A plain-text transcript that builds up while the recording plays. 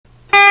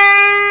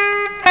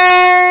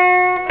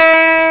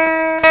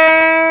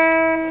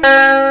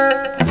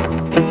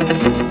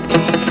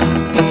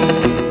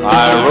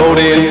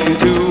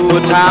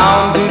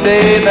town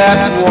today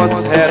that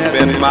once had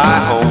been my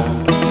home.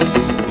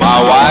 My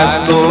wife,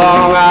 so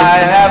long I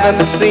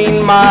haven't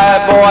seen my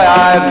boy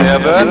I've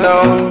never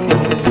known.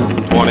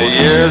 20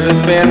 years it's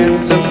been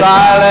since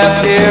I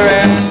left here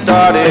and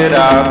started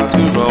out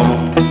to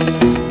roam.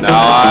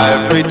 Now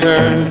I've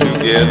returned to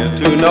get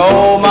to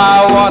know my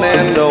one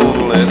and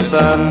only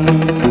son.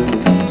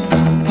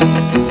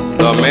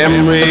 The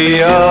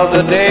memory of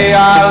the day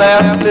I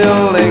left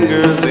still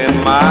lingers in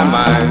my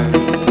mind.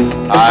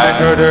 I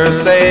heard her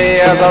say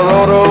as I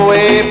rode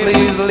away,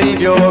 please leave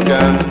your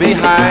guns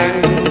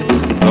behind.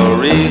 The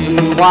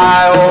reason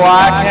why, oh,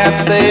 I can't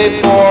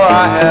say, for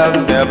I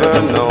have never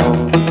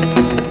known.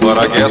 But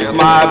I guess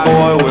my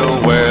boy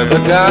will wear the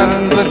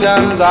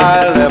guns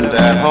I left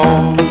at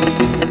home.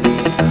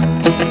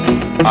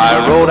 I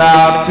rode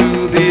out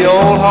to the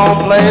old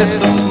home place,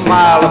 a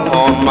smile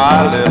upon my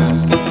lips.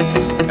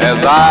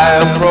 As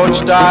I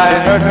approached, I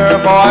heard her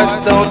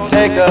voice, don't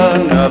take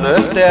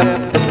another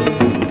step.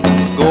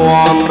 Go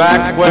on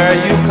back where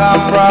you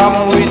come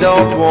from, we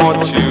don't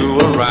want you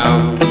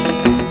around.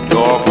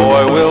 Your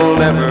boy will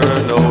never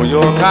know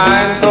your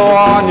kind, so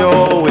on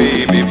your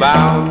way be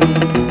bound.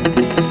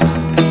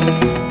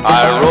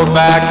 I rode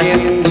back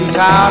into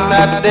town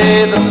that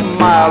day, the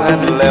smile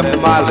had left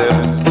my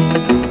lips.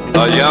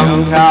 A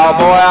young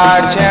cowboy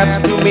I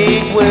chanced to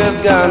meet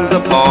with guns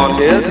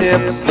upon his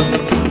hips.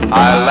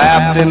 I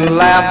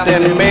laughed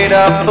and made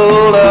a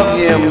fool of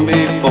him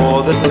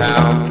before the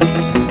town.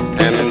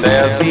 And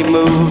as he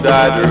moved,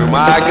 I drew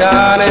my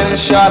gun and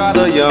shot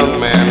the young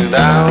man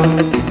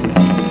down.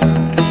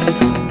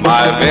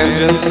 My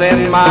vengeance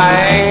and my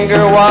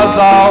anger was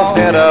all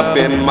pent up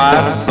in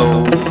my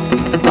soul.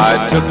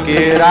 I took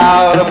it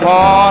out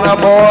upon a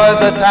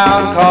boy the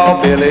town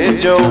called Billy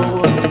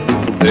Joe.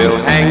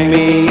 They'll hang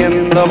me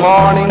in the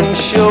morning,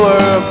 sure,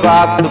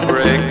 about the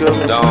break of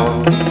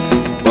dawn.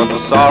 But the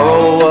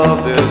sorrow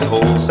of this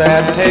whole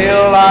sad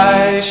tale,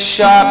 I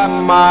shot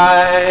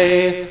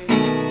my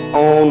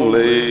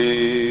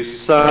only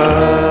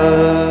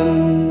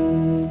son.